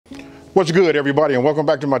What's good, everybody, and welcome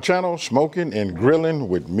back to my channel, Smoking and Grilling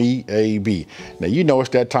with me, AB. Now, you know it's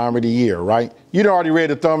that time of the year, right? You done already read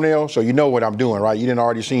the thumbnail, so you know what I'm doing, right? You done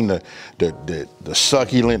already seen the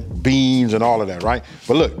succulent beans and all of that, right?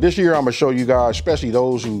 But look, this year I'm gonna show you guys, especially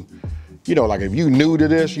those who, you know, like if you new to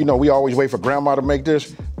this, you know, we always wait for grandma to make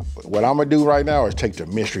this. What I'm gonna do right now is take the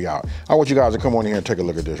mystery out. I want you guys to come on here and take a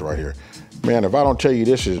look at this right here. Man, if I don't tell you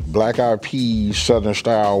this is black eyed peas, Southern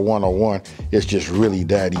style 101, it's just really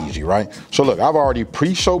that easy, right? So look, I've already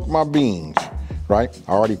pre-soaked my beans, right?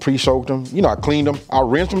 I already pre-soaked them. You know, I cleaned them. I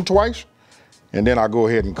rinsed them twice, and then I go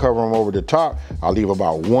ahead and cover them over the top. I leave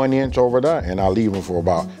about 1 inch over that, and I leave them for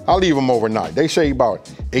about, I leave them overnight. They say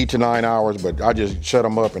about 8 to 9 hours, but I just set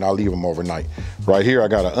them up and I leave them overnight. Right here, I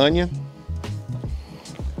got an onion.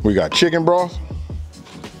 We got chicken broth,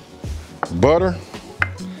 butter,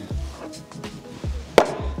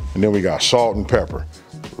 and then we got salt and pepper.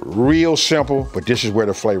 Real simple, but this is where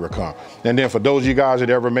the flavor comes. And then for those of you guys that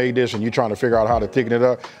ever made this and you're trying to figure out how to thicken it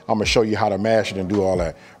up, I'm gonna show you how to mash it and do all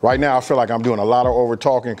that. Right now, I feel like I'm doing a lot of over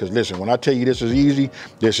talking because listen, when I tell you this is easy,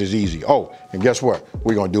 this is easy. Oh, and guess what?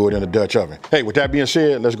 We're gonna do it in a Dutch oven. Hey, with that being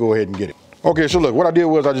said, let's go ahead and get it. Okay, so look, what I did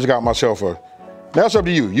was I just got myself a, that's up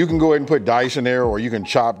to you. You can go ahead and put dice in there or you can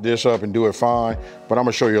chop this up and do it fine, but I'm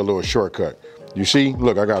gonna show you a little shortcut. You see,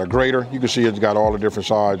 look, I got a grater. You can see it's got all the different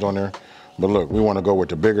sides on there. But look, we want to go with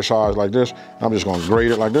the bigger size like this. I'm just going to grate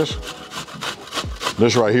it like this.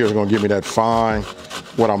 This right here is going to give me that fine,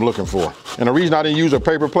 what I'm looking for. And the reason I didn't use a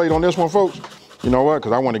paper plate on this one, folks, you know what?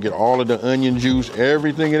 Because I want to get all of the onion juice,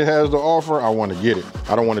 everything it has to offer, I want to get it.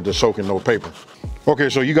 I don't want it to soak in no paper. Okay,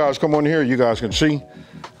 so you guys come on here, you guys can see.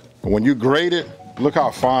 When you grate it, look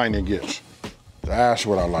how fine it gets. That's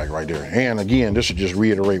what I like right there. And again, this will just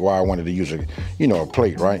reiterate why I wanted to use a, you know, a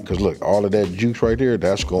plate, right? Because look, all of that juice right there,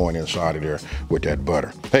 that's going inside of there with that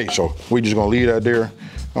butter. Hey, so we just gonna leave that there.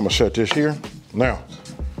 I'm gonna set this here. Now,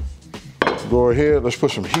 go ahead, let's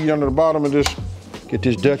put some heat under the bottom of this, get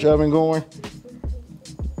this Dutch oven going.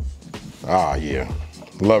 Ah, yeah,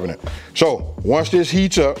 loving it. So once this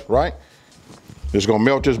heats up, right, it's gonna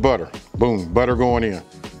melt this butter. Boom, butter going in.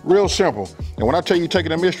 Real simple. And when I tell you taking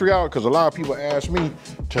the mystery out, because a lot of people ask me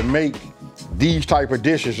to make these type of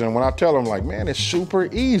dishes, and when I tell them like, man, it's super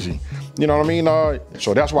easy. You know what I mean?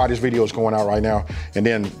 So that's why this video is going out right now. And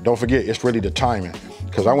then don't forget, it's really the timing.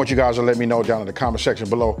 Because I want you guys to let me know down in the comment section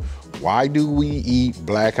below, why do we eat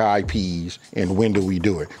black eyed peas and when do we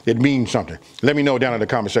do it? It means something. Let me know down in the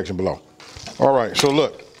comment section below. All right, so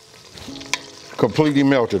look, completely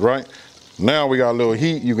melted, right? Now we got a little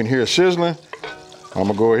heat, you can hear it sizzling. I'm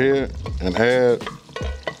gonna go ahead and add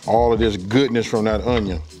all of this goodness from that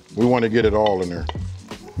onion. We wanna get it all in there.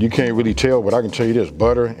 You can't really tell, but I can tell you this,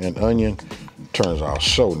 butter and onion turns out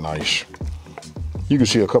so nice. You can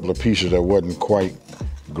see a couple of pieces that wasn't quite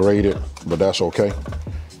grated, but that's okay.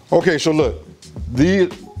 Okay, so look,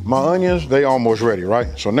 my onions, they almost ready,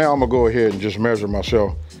 right? So now I'm gonna go ahead and just measure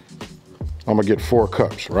myself. I'm gonna get 4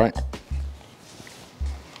 cups, right?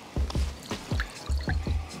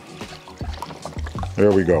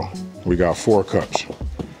 There we go. We got 4 cups.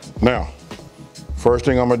 Now, first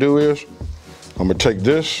thing I'm gonna do is, I'm gonna take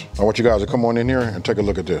this. I want you guys to come on in here and take a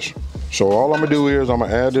look at this. So all I'm gonna do is, I'm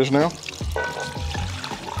gonna add this now.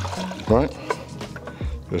 Right?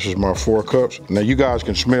 This is my 4 cups. Now you guys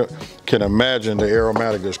can imagine the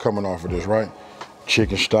aromatic that's coming off of this, right?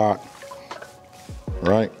 Chicken stock,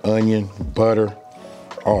 right? Onion, butter.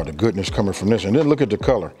 Oh, the goodness coming from this. And then look at the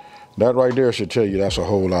color. That right there should tell you that's a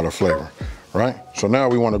whole lot of flavor. Right? So now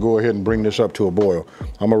we want to go ahead and bring this up to a boil.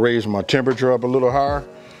 I'm gonna raise my temperature up a little higher.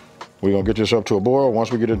 We're gonna get this up to a boil.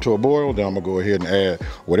 Once we get into a boil, then I'm gonna go ahead and add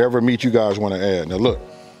whatever meat you guys want to add. Now look,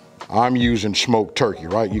 I'm using smoked turkey,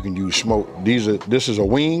 right? You can use this is a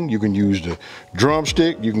wing. You can use the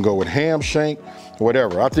drumstick. You can go with ham shank,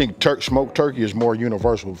 whatever. I think smoked turkey is more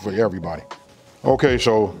universal for everybody. Okay,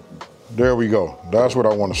 so there we go. That's what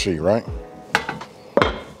I want to see, right?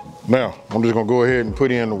 Now, I'm just gonna go ahead and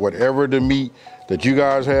put in whatever the meat that you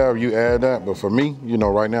guys have, you add that. But for me, you know,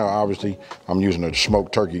 right now, obviously, I'm using a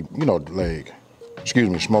smoked turkey, you know,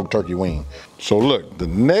 smoked turkey wing. So look, the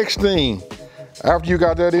next thing, after you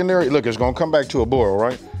got that in there, look, it's gonna come back to a boil,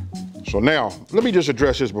 right? So now, let me just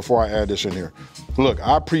address this before I add this in here. Look,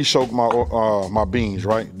 I pre-soaked my beans,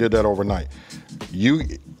 right? Did that overnight.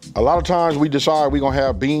 A lot of times we decide we're gonna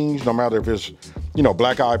have beans, no matter if it's, you know,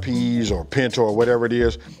 black eyed peas or pinto or whatever it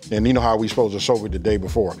is, and you know how we supposed to soak it the day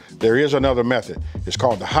before. There is another method. It's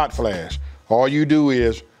called the hot flash. All you do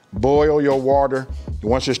is boil your water.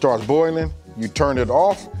 Once it starts boiling, you turn it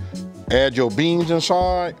off, add your beans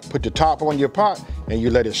inside, put the top on your pot, and you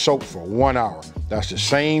let it soak for 1 hour. That's the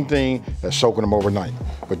same thing as soaking them overnight.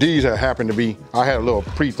 But these have happened to be, I had a little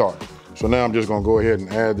pre-thought. So now I'm just gonna go ahead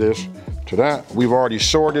and add this to that. We've already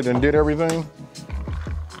sorted and did everything,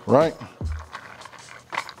 right?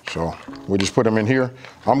 So we just put them in here.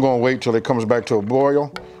 I'm gonna wait till it comes back to a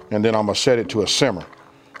boil, and then I'm gonna set it to a simmer.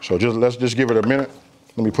 So let's just give it a minute.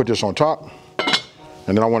 Let me put this on top,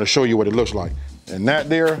 and then I wanna show you what it looks like. And that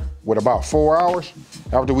there, with about 4 hours,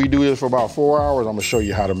 after we do this for about 4 hours, I'm gonna show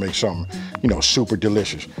you how to make something, you know, super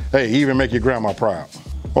delicious. Hey, even make your grandma proud.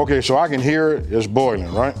 Okay, so I can hear it's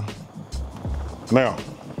boiling, right? Now,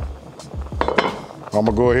 I'm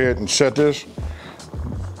gonna go ahead and set this.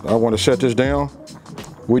 I wanna set this down.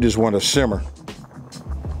 We just want to simmer,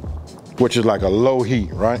 which is like a low heat,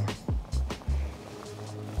 right?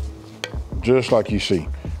 Just like you see.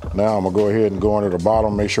 Now I'm gonna go ahead and go under the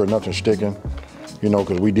bottom, make sure nothing's sticking, you know,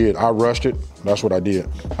 because I rushed it. That's what I did.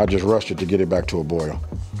 I just rushed it to get it back to a boil,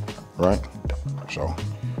 right? So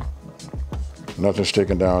nothing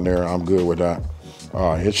sticking down there. I'm good with that.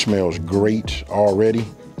 It smells great already.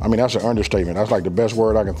 I mean, that's an understatement. That's like the best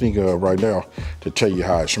word I can think of right now to tell you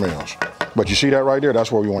how it smells. But you see that right there?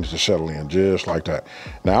 That's where we want it to settle in, just like that.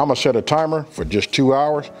 Now I'm gonna set a timer for just 2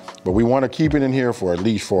 hours, but we wanna keep it in here for at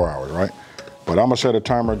least 4 hours, right? But I'm gonna set a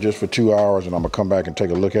timer just for 2 hours, and I'm gonna come back and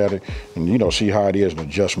take a look at it and, you know, see how it is and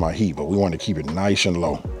adjust my heat, but we want to keep it nice and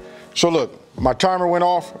low. So look, my timer went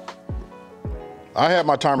off. I had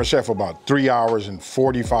my timer set for about 3 hours and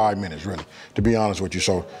 45 minutes, really, to be honest with you.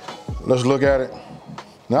 So let's look at it.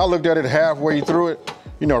 Now I looked at it halfway through it,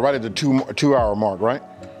 you know, right at the two hour mark, right?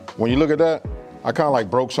 When you look at that, I kind of like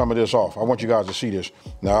broke some of this off. I want you guys to see this.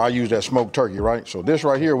 Now I use that smoked turkey, right? So this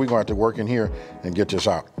right here, we're gonna have to work in here and get this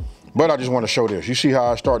out. But I just want to show this. You see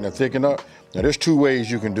how it's starting to thicken up? Now there's 2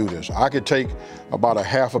 ways you can do this. I could take about a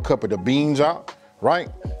half a cup of the beans out, right?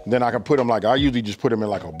 Then I can put them like, I usually just put them in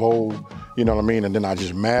like a bowl, you know what I mean? And then I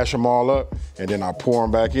just mash them all up, and then I pour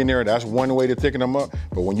them back in there. That's one way to thicken them up.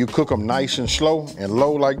 But when you cook them nice and slow and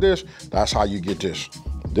low like this, that's how you get this.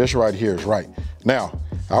 This right here is right. Now,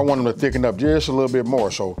 I want them to thicken up just a little bit more.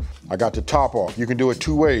 So I got the top off. You can do it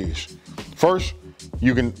 2 ways. First,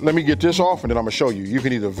 let me get this off, and then I'm gonna show you. You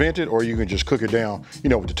can either vent it or you can just cook it down, you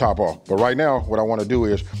know, with the top off. But right now, what I wanna do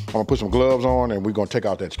is, I'm gonna put some gloves on and we're gonna take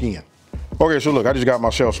out that skin. Okay, so look, I just got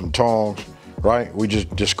myself some tongs, right? We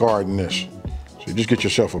just discarding this. So just get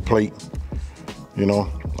yourself a plate, you know.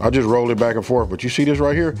 I just roll it back and forth, but you see this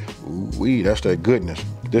right here? Ooh-wee, that's that goodness.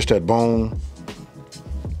 This, that bone.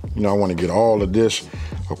 You know, I wanna get all of this.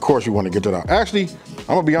 Of course you wanna get that out. Actually,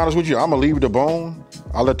 I'm gonna be honest with you, I'm gonna leave the bone.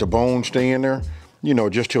 I'll let the bone stay in there, you know,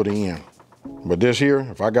 just till the end. But this here,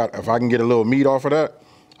 if I can get a little meat off of that,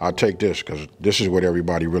 I'll take this, because this is what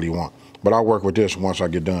everybody really want. But I'll work with this once I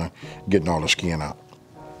get done getting all the skin out.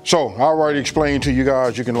 So I already explained to you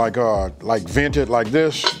guys, you can like vent it like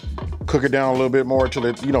this, cook it down a little bit more till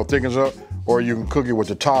it, you know, thickens up, or you can cook it with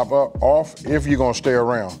the top off if you're gonna stay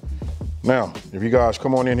around. Now, if you guys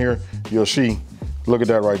come on in here, you'll see, look at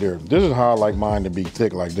that right there. This is how I like mine to be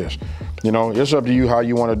thick like this. You know, it's up to you how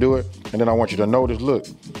you wanna do it. And then I want you to notice, look,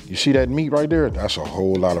 you see that meat right there? That's a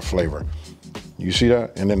whole lot of flavor. You see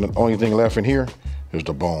that? And then the only thing left in here is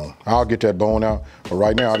the bone. I'll get that bone out, but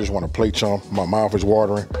right now I just want to plate some. My mouth is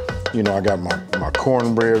watering. You know, I got my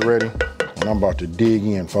cornbread ready, and I'm about to dig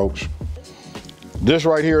in, folks. This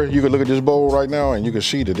right here, you can look at this bowl right now, and you can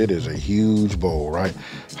see that it is a huge bowl, right?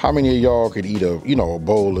 How many of y'all could eat a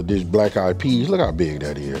bowl of this black-eyed peas? Look how big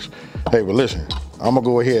that is. Hey, but listen, I'm gonna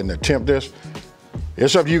go ahead and attempt this.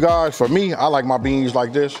 It's up to you guys. For me, I like my beans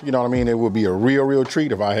like this. You know what I mean? It would be a real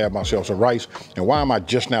treat if I had myself some rice. And why am I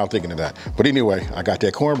just now thinking of that? But anyway, I got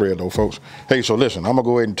that cornbread though, folks. Hey, so listen, I'm gonna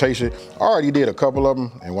go ahead and taste it. I already did a couple of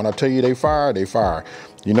them. And when I tell you they fire, they fire.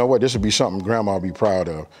 You know what? This would be something grandma would be proud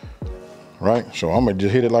of, right? So I'm gonna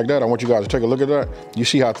just hit it like that. I want you guys to take a look at that. You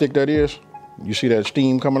see how thick that is? You see that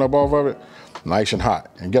steam coming up off of it? Nice and hot.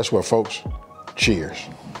 And guess what, folks? Cheers.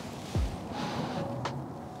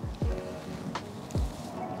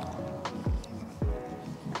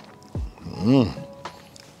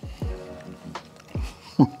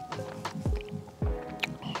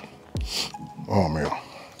 Oh man.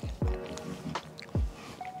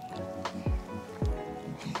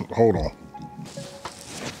 Hold on.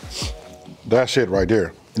 That's it right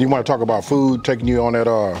there. You want to talk about food taking you on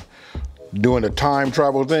that doing the time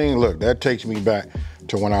travel thing? Look, that takes me back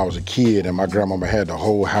to when I was a kid and my grandmama had the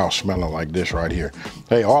whole house smelling like this right here.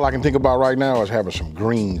 Hey, all I can think about right now is having some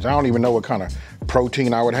greens. I don't even know what kind of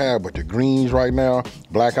protein I would have, but the greens right now,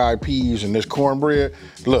 black-eyed peas and this cornbread,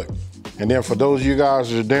 look. And then for those of you guys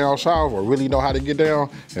that are down south or really know how to get down,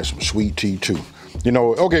 and some sweet tea too. You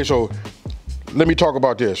know, okay, so let me talk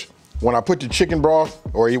about this. when I put the chicken broth,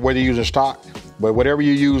 or whether you're using stock, but whatever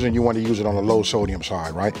you're using, you want to use it on the low sodium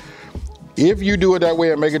side, right? If you do it that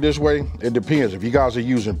way and make it this way, it depends. If you guys are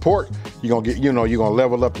using pork, you're gonna get, you're gonna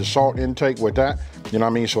level up the salt intake with that. You know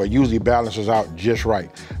what I mean? So it usually balances out just right.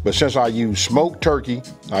 But since I use smoked turkey,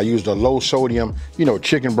 I use the low sodium,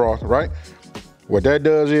 chicken broth, right? What that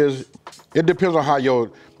does is, it depends on how your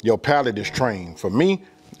palate is trained. For me,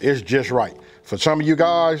 it's just right. For some of you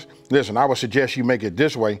guys, listen, I would suggest you make it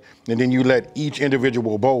this way, and then you let each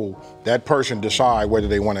individual bowl, that person decide whether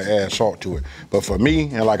they want to add salt to it. But for me,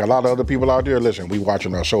 and like a lot of other people out there, listen, we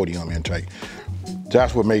watching our sodium intake.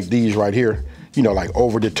 That's what makes these right here, like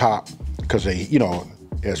over the top, because they,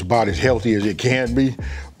 it's about as healthy as it can be,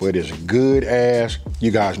 but it's good as,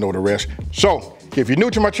 you guys know the rest. So, if you're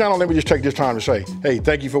new to my channel, let me just take this time to say, hey,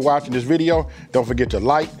 thank you for watching this video. Don't forget to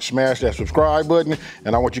like, smash that subscribe button,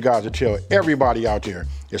 and I want you guys to tell everybody out there,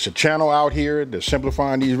 it's a channel out here that's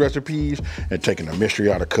simplifying these recipes and taking the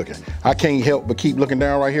mystery out of cooking. I can't help but keep looking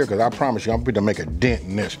down right here, because I promise you, I'm going to make a dent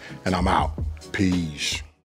in this, and I'm out. Peace.